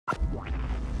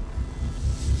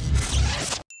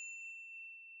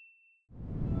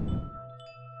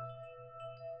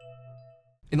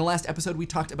In the last episode, we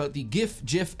talked about the GIF,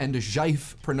 GIF, and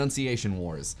GIF pronunciation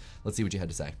wars. Let's see what you had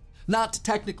to say. Not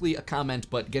technically a comment,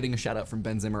 but getting a shout out from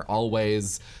Ben Zimmer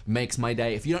always makes my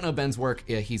day. If you don't know Ben's work,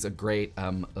 he's a great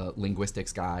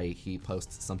linguistics guy. He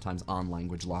posts sometimes on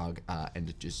Language Log, and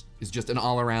it just is just an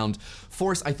all-around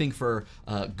force, I think, for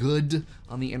good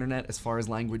on the internet as far as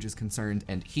language is concerned.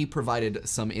 And he provided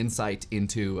some insight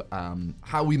into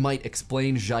how we might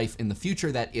explain GIF in the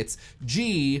future, that its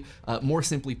G, more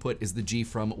simply put, is the G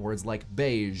from words like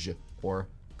beige, or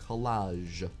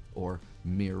collage, or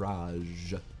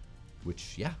mirage.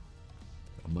 Which, yeah,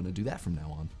 I'm gonna do that from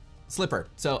now on. Slipper.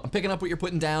 So I'm picking up what you're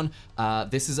putting down.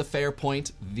 This is a fair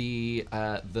point. The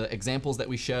examples that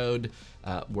we showed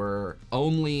were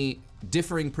only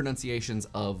differing pronunciations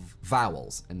of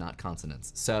vowels and not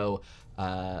consonants. So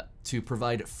to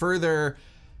provide further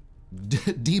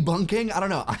debunking, I don't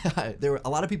know. There were a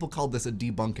lot of people called this a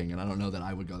debunking, and I don't know that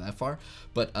I would go that far.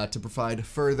 But to provide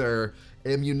further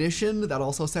ammunition, that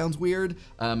also sounds weird.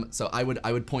 So I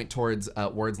would point towards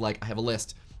words like, I have a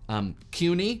list,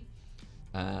 CUNY,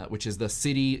 which is the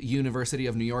City University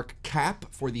of New York cap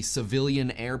for the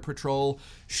Civilian Air Patrol.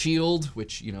 SHIELD,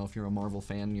 which, you know, if you're a Marvel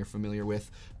fan, you're familiar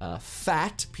with.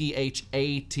 PHAT,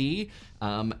 P-H-A-T,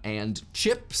 and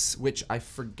CHIPS, which I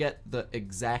forget the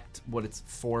exact what it's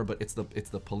for, but it's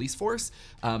the police force,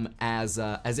 as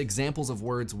examples of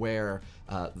words where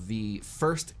the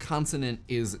first consonant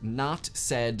is not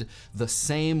said the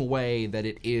same way that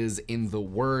it is in the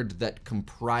word that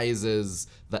comprises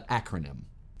the acronym.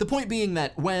 The point being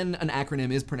that when an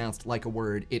acronym is pronounced like a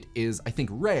word, it is, I think,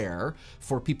 rare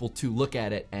for people to look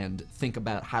at it and think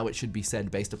about how it should be said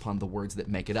based upon the words that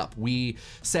make it up. We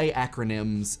say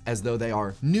acronyms as though they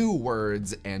are new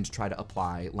words and try to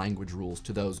apply language rules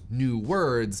to those new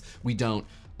words. We don't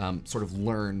sort of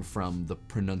learn from the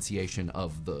pronunciation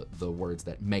of the words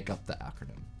that make up the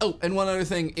acronym. Oh, and one other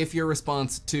thing, if your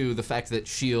response to the fact that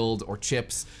SHIELD or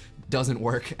CHIPS doesn't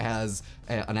work as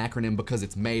an acronym because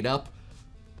it's made up,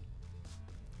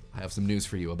 I have some news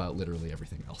for you about literally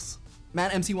everything else.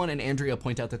 Matt MC1 and Andrea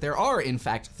point out that there are, in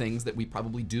fact, things that we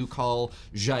probably do call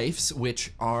GIFs,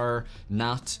 which are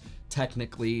not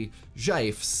technically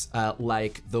GIFs,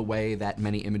 like the way that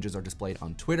many images are displayed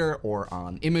on Twitter or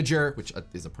on Imager, which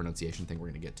is a pronunciation thing we're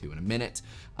gonna get to in a minute.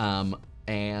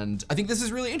 And I think this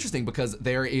is really interesting because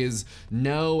there is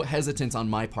no hesitance on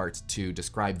my part to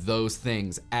describe those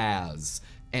things as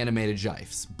animated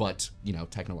GIFs, but, you know,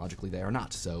 technologically they are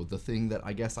not. So the thing that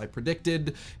I guess I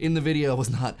predicted in the video was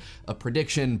not a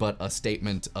prediction, but a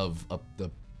statement of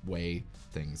the way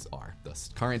things are, the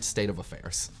current state of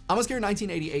affairs. Amos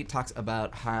 1988 talks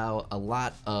about how a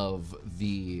lot of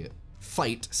the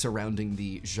fight surrounding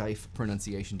the GIF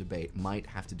pronunciation debate might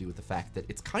have to do with the fact that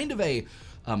it's kind of a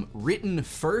written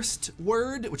first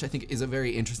word, which I think is a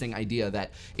very interesting idea,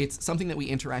 that it's something that we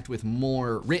interact with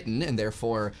more written and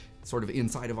therefore sort of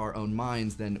inside of our own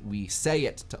minds than we say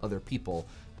it to other people.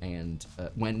 And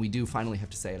when we do finally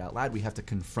have to say it out loud, we have to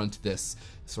confront this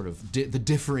sort of the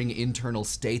differing internal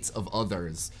states of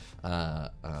others,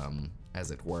 as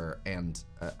it were. And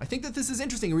I think that this is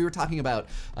interesting. We were talking about,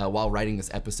 while writing this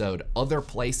episode, other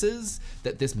places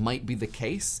that this might be the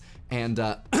case. And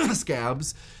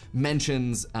Scabs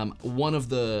mentions one of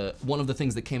the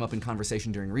things that came up in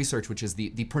conversation during research, which is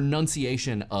the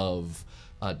pronunciation of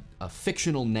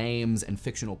fictional names and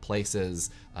fictional places,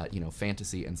 you know,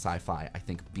 fantasy and sci-fi, I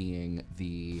think, being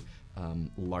the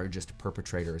largest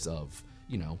perpetrators of,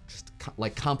 you know, just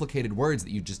like complicated words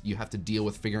that you have to deal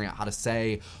with figuring out how to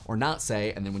say or not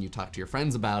say. And then when you talk to your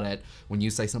friends about it, when you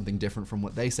say something different from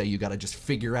what they say, you got to just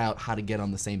figure out how to get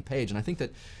on the same page. And I think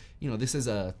that, you know, this is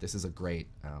a great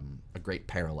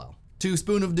parallel. To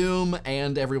Spoon of Doom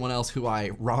and everyone else who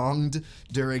I wronged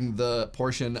during the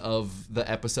portion of the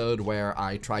episode where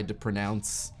I tried to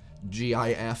pronounce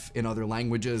GIF in other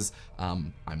languages,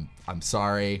 I'm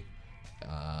sorry.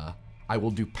 I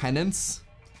will do penance.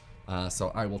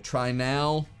 So I will try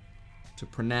now to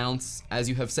pronounce, as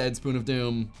you have said, Spoon of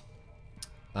Doom,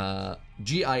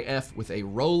 GIF with a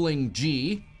rolling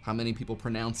G. How many people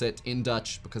pronounce it in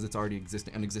Dutch because it's already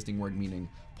an existing word meaning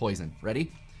poison.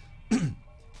 Ready?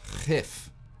 GIF.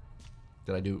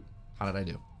 How did I do?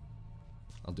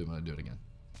 I'm gonna do it again.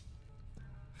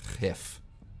 GIF.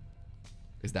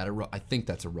 Is that I think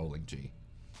that's a rolling G.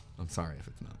 I'm sorry if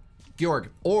it's not. Georg,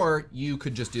 or you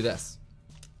could just do this.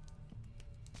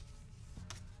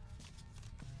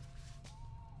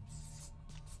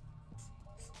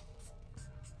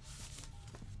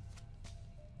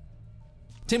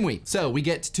 Timwe. So we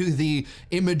get to the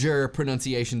Imager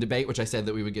pronunciation debate, which I said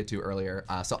that we would get to earlier.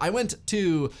 So I went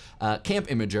to Camp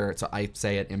Imager, so I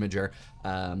say it Imager,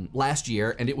 last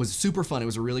year, and it was super fun. It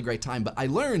was a really great time, but I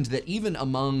learned that even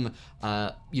among,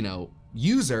 you know,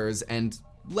 users and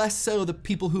less so the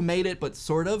people who made it, but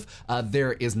sort of,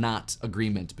 there is not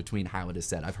agreement between how it is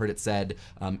said. I've heard it said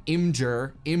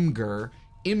Imger, Imger,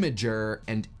 Imager,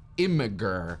 and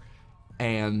Imager.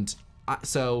 And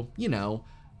so, you know,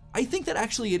 I think that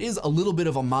actually it is a little bit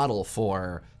of a model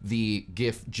for the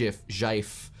GIF, GIF,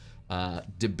 GIF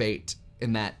debate,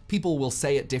 in that people will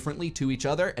say it differently to each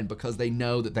other, and because they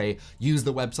know that they use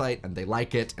the website and they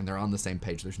like it and they're on the same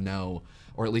page, there's no,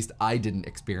 or at least I didn't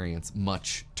experience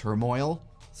much turmoil.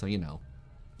 So, you know,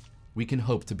 we can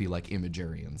hope to be like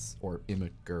Imagurians or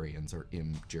Imagurians or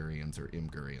Imjurians or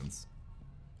Imgurians.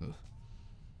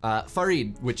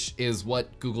 Farid, which is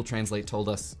what Google Translate told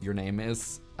us your name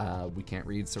is. We can't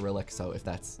read Cyrillic, so if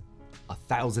that's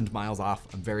 1,000 miles off,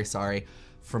 I'm very sorry.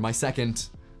 For my second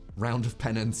round of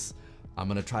penance, I'm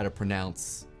gonna try to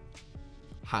pronounce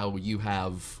how you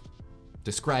have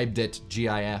described it,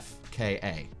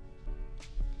 G-I-F-K-A.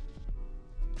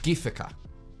 Gifika.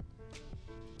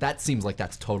 That seems like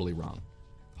that's totally wrong.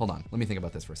 Hold on, let me think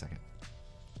about this for a second.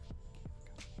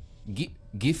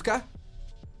 Gifka?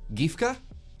 Gifka?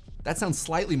 That sounds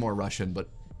slightly more Russian, but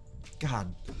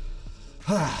God.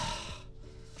 I'm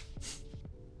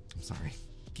sorry.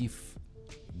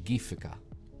 Gifika.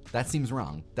 That seems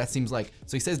wrong. That seems like,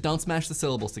 so he says don't smash the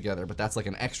syllables together, but that's like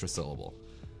an extra syllable.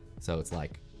 So it's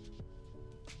like,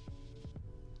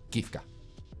 Gifka.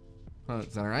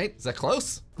 Is that all right? Is that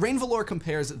close? Raine Vollor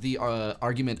compares the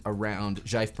argument around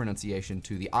GIF pronunciation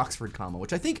to the Oxford comma,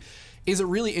 which I think is a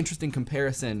really interesting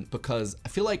comparison, because I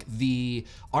feel like the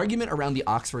argument around the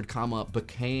Oxford comma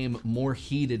became more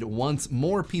heated once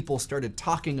more people started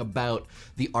talking about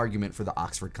the argument for the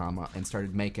Oxford comma and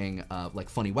started making like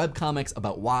funny webcomics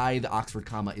about why the Oxford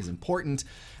comma is important.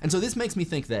 And so this makes me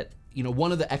think that, you know,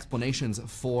 one of the explanations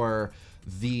for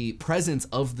the presence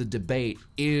of the debate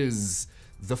is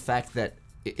the fact that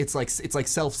it's like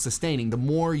self-sustaining. The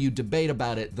more you debate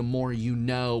about it, the more you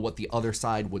know what the other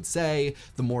side would say,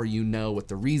 the more you know what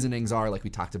the reasonings are, like we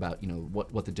talked about, you know,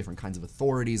 what the different kinds of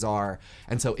authorities are.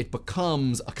 And so it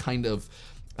becomes a kind of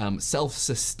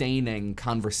self-sustaining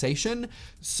conversation.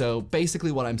 So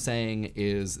basically what I'm saying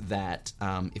is that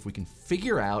if we can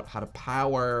figure out how to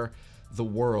power the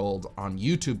world on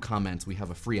YouTube comments, we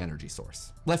have a free energy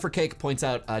source. Left for Cake points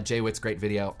out Jaywitt's great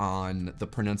video on the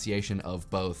pronunciation of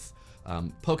both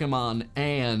Pokemon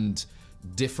and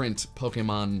different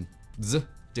Pokemons,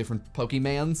 different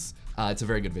Pokemans. It's a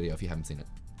very good video if you haven't seen it.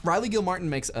 Riley Gilmartin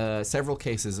makes several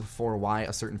cases for why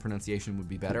a certain pronunciation would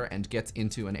be better, and gets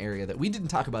into an area that we didn't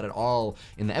talk about at all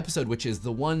in the episode, which is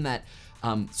the one that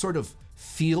sort of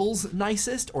feels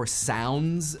nicest or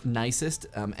sounds nicest.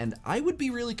 And I would be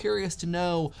really curious to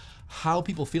know how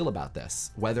people feel about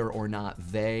this, whether or not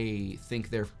they think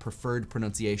their preferred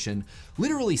pronunciation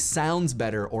literally sounds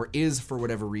better or is, for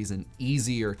whatever reason,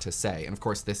 easier to say. And of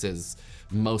course, this is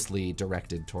mostly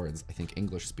directed towards, I think,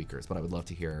 English speakers, but I would love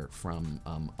to hear from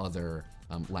other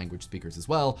language speakers as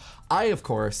well. I, of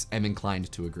course, am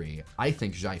inclined to agree. I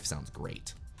think GIF sounds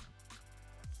great.